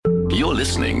You're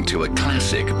listening to a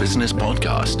classic business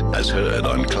podcast as heard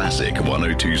on Classic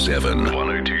 1027.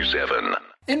 1027.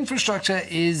 Infrastructure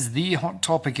is the hot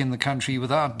topic in the country,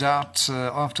 without doubt,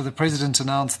 after the President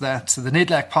announced that the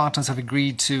NEDLAC partners have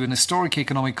agreed to an historic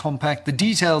economic compact. The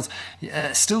details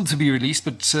still to be released,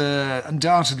 but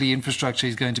undoubtedly infrastructure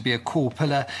is going to be a core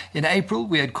pillar. In April,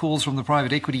 we had calls from the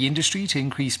private equity industry to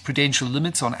increase prudential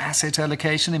limits on asset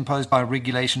allocation imposed by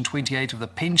Regulation 28 of the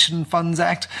Pension Funds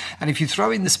Act. And if you throw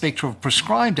in the spectre of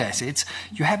prescribed assets,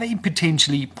 you have a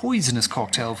potentially poisonous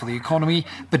cocktail for the economy,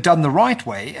 but done the right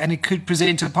way, and it could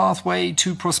present a pathway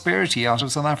to prosperity out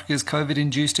of South Africa's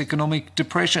COVID-induced economic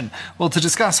depression. Well, to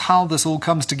discuss how this all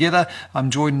comes together, I'm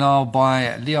joined now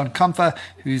by Leon Campher,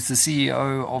 who's the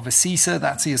CEO of Asisa.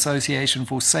 That's the Association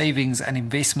for Savings and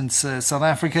Investments South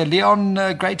Africa.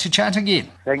 Leon, great to chat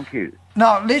again. Thank you.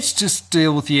 Now, let's just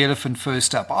deal with the elephant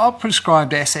first up. Are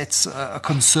prescribed assets a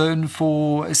concern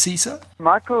for Asisa?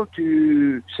 Michael,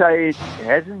 to say it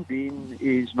hasn't been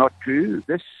is not true.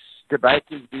 This debate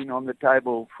has been on the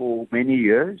table for many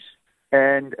years,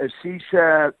 and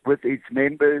Asisa with its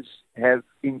members have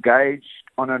engaged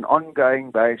on an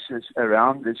ongoing basis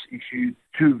around this issue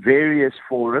through various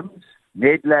forums,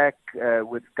 NEDLAC,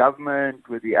 with government,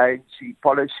 with the ANC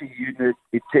policy unit,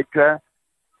 etc.,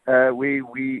 where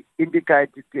we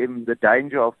indicated to them the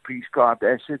danger of prescribed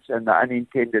assets and the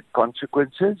unintended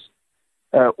consequences.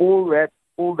 All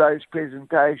those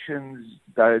presentations,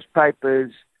 those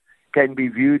papers, can be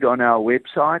viewed on our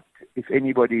website if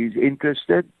anybody is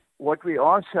interested. What we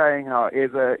are saying,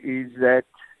 however, is that,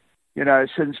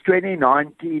 since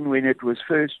 2019, when it was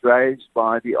first raised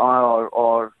by the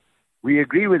IRR, we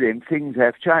agree with them, things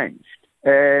have changed.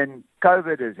 And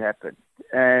COVID has happened.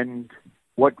 And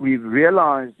what we've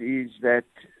realized is that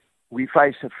we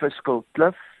face a fiscal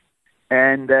cliff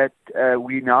and that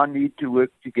we now need to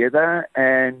work together.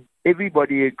 And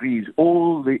everybody agrees,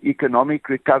 all the economic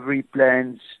recovery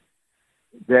plans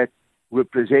that were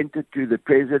presented to the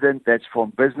President, that's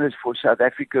from Business for South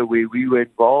Africa, where we were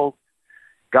involved,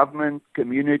 government,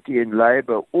 community and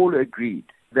labour all agreed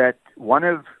that one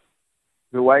of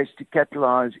the ways to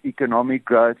catalyse economic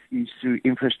growth is through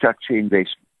infrastructure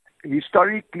investment.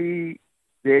 Historically,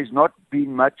 there's not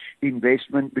been much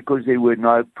investment because there were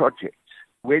no projects.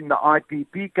 When the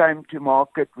IPP came to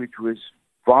market, which was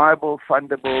viable,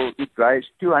 fundable, it raised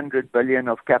 200 billion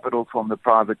of capital from the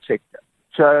private sector.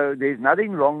 So there's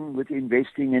nothing wrong with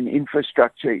investing in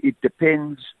infrastructure. It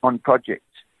depends on projects.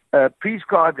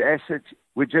 Prescribed assets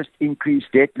would just increase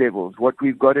debt levels. What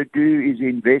we've got to do is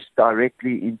invest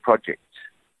directly in projects.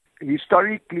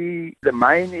 Historically, the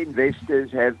main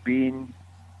investors have been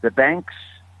the banks,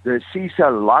 the Asisa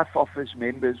Life Office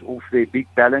members off their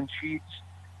big balance sheets,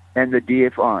 and the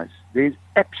DFIs. There's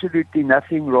absolutely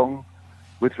nothing wrong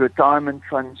with retirement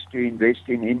funds to invest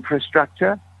in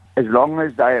infrastructure, as long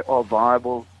as they are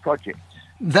viable projects.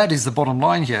 That is the bottom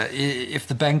line here. If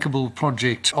the bankable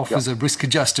project offers a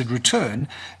risk-adjusted return,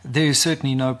 there is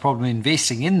certainly no problem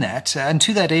investing in that. And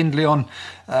to that end, Leon,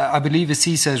 I believe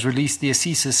Asisa has released the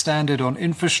Asisa Standard on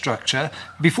Infrastructure.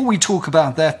 Before we talk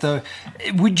about that, though,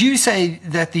 would you say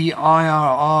that the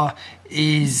IRR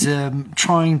is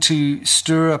trying to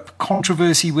stir up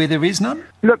controversy where there is none?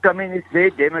 Look, it's their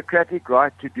democratic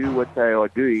right to do what they are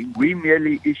doing. We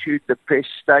merely issued the press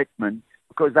statement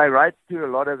because they write to a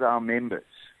lot of our members.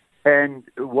 And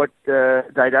what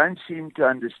they don't seem to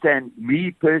understand,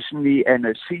 me personally and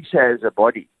Asisa as a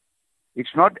body,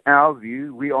 it's not our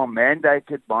view. We are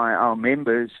mandated by our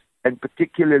members, and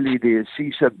particularly the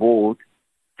Asisa board,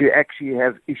 to actually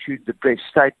have issued the press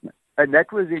statement. And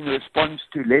that was in response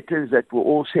to letters that were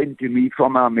all sent to me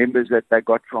from our members that they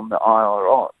got from the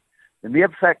IRR. The mere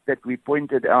fact that we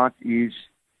pointed out is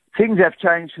things have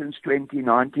changed since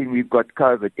 2019. We've got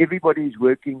COVID. Everybody's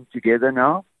working together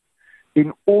now.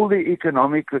 In all the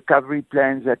economic recovery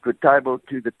plans that were tabled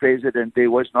to the President,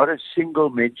 there was not a single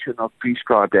mention of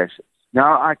prescribed assets.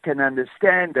 Now, I can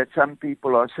understand that some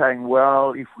people are saying,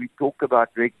 well, if we talk about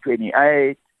Reg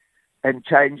 28 and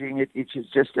changing it, it's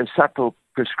just a subtle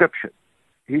prescription.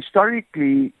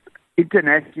 Historically,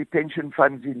 internationally, pension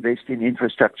funds invest in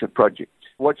infrastructure projects.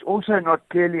 What's also not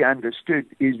clearly understood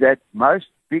is that most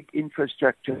big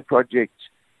infrastructure projects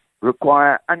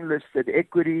require unlisted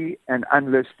equity and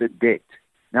unlisted debt.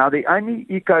 Now, the only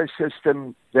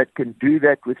ecosystem that can do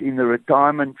that within the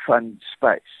retirement fund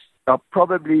space are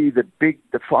probably the big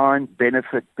defined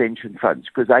benefit pension funds,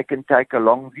 because they can take a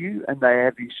long view and they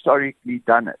have historically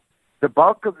done it. The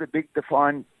bulk of the big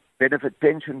defined benefit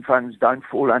pension funds don't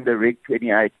fall under Reg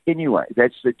 28 anyway.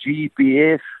 That's the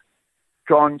GEPF,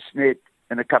 Transnet,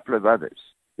 and a couple of others.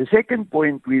 The second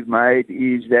point we've made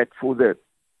is that for the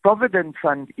provident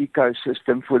fund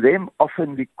ecosystem, for them,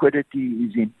 often liquidity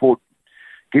is important,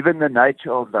 given the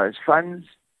nature of those funds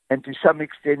and to some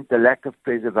extent the lack of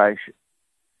preservation.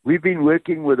 We've been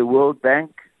working with the World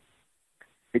Bank,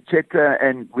 etc.,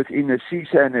 and within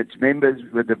Asisa and its members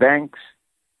with the banks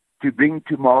to bring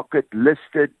to market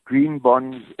listed green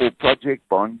bonds or project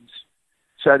bonds,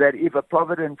 so that if a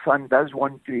provident fund does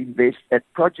want to invest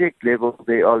at project level,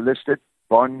 there are listed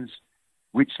bonds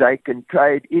which they can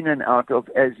trade in and out of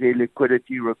as their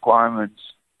liquidity requirements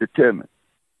determine.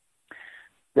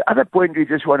 The other point we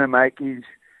just want to make is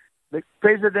the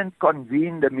President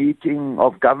convened a meeting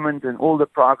of government and all the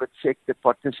private sector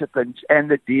participants and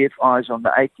the DFIs on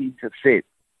the 18th of February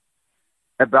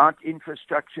about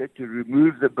infrastructure to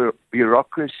remove the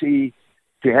bureaucracy,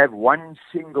 to have one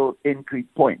single entry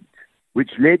point,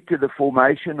 which led to the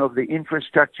formation of the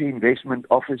Infrastructure Investment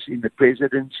Office in the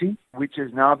Presidency, which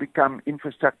has now become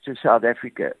Infrastructure South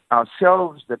Africa.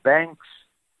 Ourselves, the banks,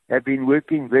 have been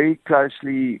working very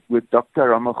closely with Dr.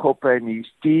 Ramagopa and his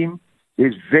team.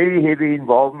 There's very heavy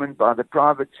involvement by the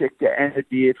private sector and the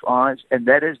DFIs, and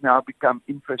that has now become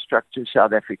Infrastructure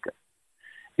South Africa.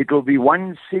 It will be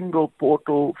one single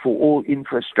portal for all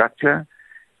infrastructure,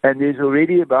 and there's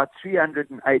already about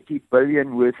 380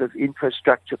 billion worth of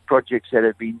infrastructure projects that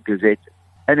have been gazetted.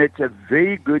 And it's a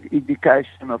very good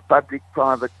indication of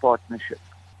public-private partnership.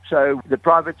 So the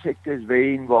private sector is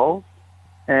very involved,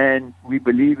 and we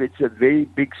believe it's a very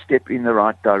big step in the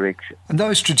right direction. And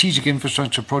those strategic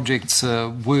infrastructure projects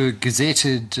were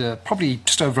gazetted probably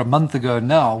just over a month ago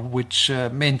now, which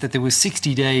meant that there was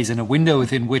 60 days in a window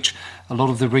within which a lot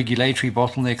of the regulatory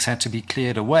bottlenecks had to be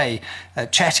cleared away.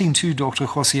 Chatting to Dr.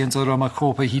 Khosienzo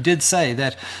Ramagopa, he did say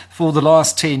that for the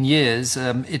last 10 years,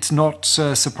 it's not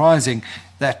surprising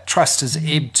that trust has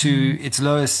ebbed to its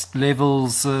lowest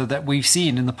levels that we've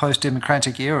seen in the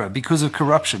post-democratic era because of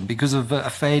corruption, because of a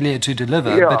failure to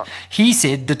deliver. Yeah. But he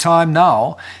said the time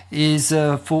now is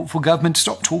for government to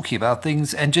stop talking about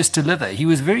things and just deliver. He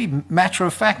was very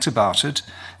matter-of-fact about it,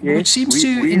 yes, which seems to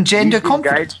engender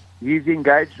confidence. He's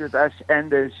engaged with us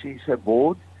and the CISA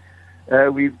board.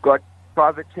 We've got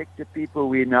private sector people.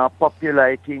 We're now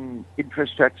populating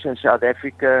Infrastructure South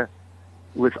Africa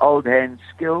with old hand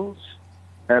skills.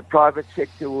 Private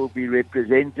sector will be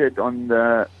represented on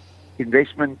the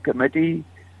investment committee,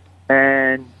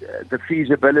 and the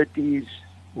feasibilities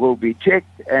will be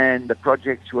checked and the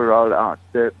projects will roll out.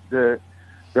 The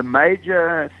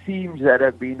major themes that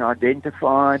have been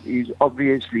identified is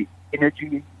obviously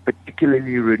energy,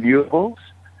 particularly renewables,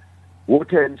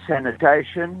 water and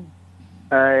sanitation,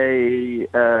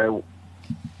 the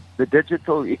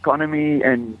digital economy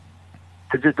and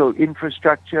digital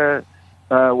infrastructure,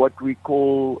 what we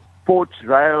call ports,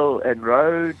 rail and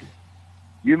road,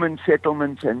 human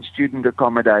settlements and student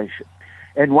accommodation.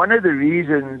 And one of the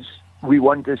reasons we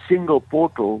want a single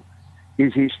portal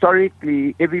is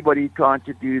historically everybody tried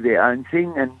to do their own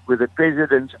thing, and with the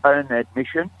President's own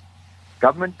admission,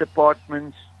 government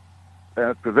departments,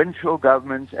 provincial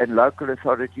governments and local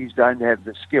authorities don't have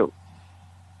the skill.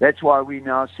 That's why we're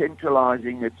now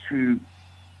centralizing it through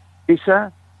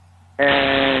ISA,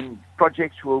 and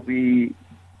projects will be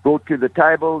brought to the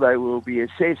table, they will be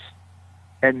assessed,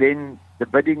 and then the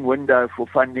bidding window for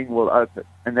funding will open.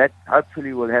 And that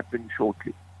hopefully will happen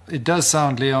shortly. It does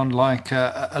sound, Leon, like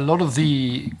a lot of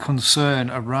the concern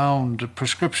around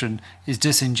prescription is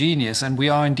disingenuous, and we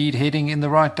are indeed heading in the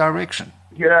right direction.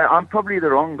 You know, I'm probably the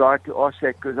wrong guy to ask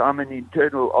that because I'm an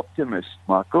internal optimist,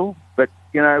 Michael. But,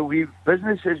 you know,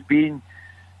 business has been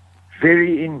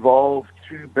very involved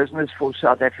through Business for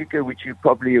South Africa, which you're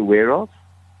probably aware of,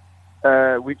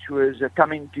 which was a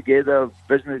coming together of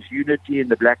business unity in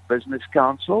the Black Business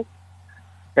Council.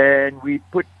 And we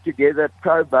put together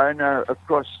pro bono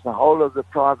across the whole of the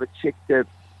private sector,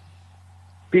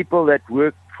 people that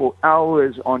work for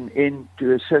hours on end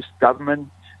to assist government,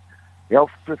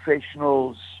 health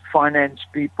professionals, finance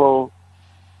people,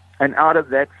 and out of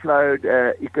that flowed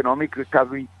an economic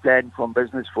recovery plan from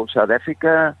Business for South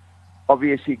Africa.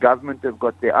 Obviously, government have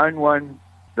got their own one.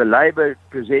 The Labour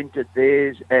presented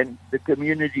theirs, and the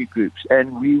community groups.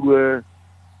 And we were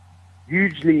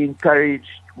hugely encouraged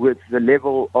with the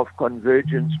level of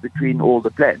convergence between all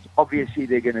the plans. Obviously,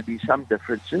 there are going to be some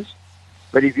differences,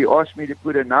 but if you ask me to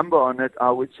put a number on it,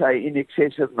 I would say in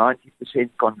excess of 90%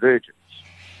 convergence,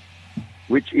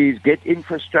 which is get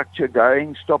infrastructure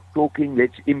going, stop talking,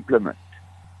 let's implement.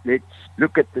 Let's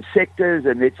look at the sectors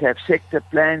and let's have sector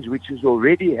plans, which is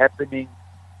already happening,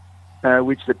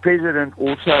 which the President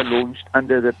also launched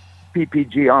under the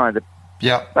PPGI, the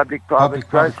Public-Private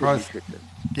Growth Initiative.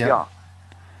 Yeah.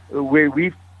 Where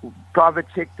we've private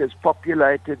sector's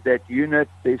populated that unit.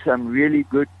 There's some really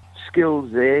good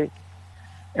skills there.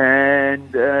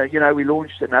 And, we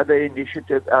launched another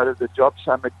initiative out of the Job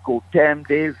Summit called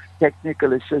TAMDev,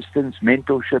 Technical Assistance,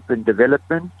 Mentorship and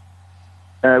Development,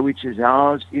 which is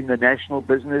housed in the National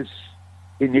Business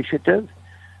Initiative,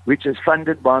 which is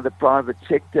funded by the private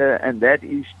sector, and that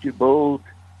is to build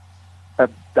a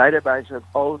database of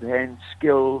old hand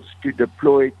skills to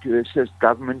deploy to assist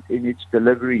government in its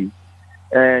delivery.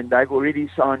 And they've already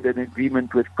signed an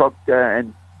agreement with COGTA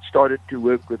and started to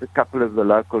work with a couple of the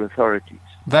local authorities.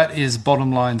 That is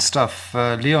bottom line stuff.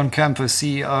 Leon Campher,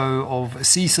 CEO of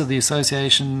Asisa, the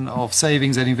Association of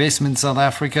Savings and Investments South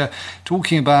Africa,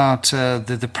 talking about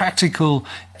the practical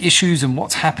issues and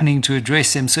what's happening to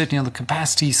address them, certainly on the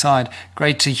capacity side.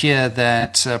 Great to hear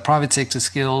that private sector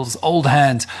skills, old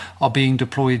hands, are being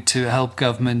deployed to help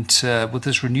government with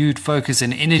this renewed focus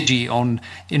and energy on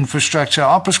infrastructure.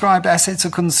 Are prescribed assets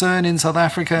a concern in South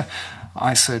Africa?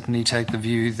 I certainly take the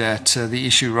view that the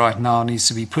issue right now needs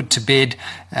to be put to bed,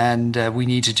 and we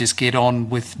need to just get on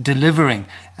with delivering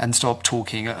and stop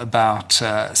talking about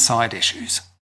side issues.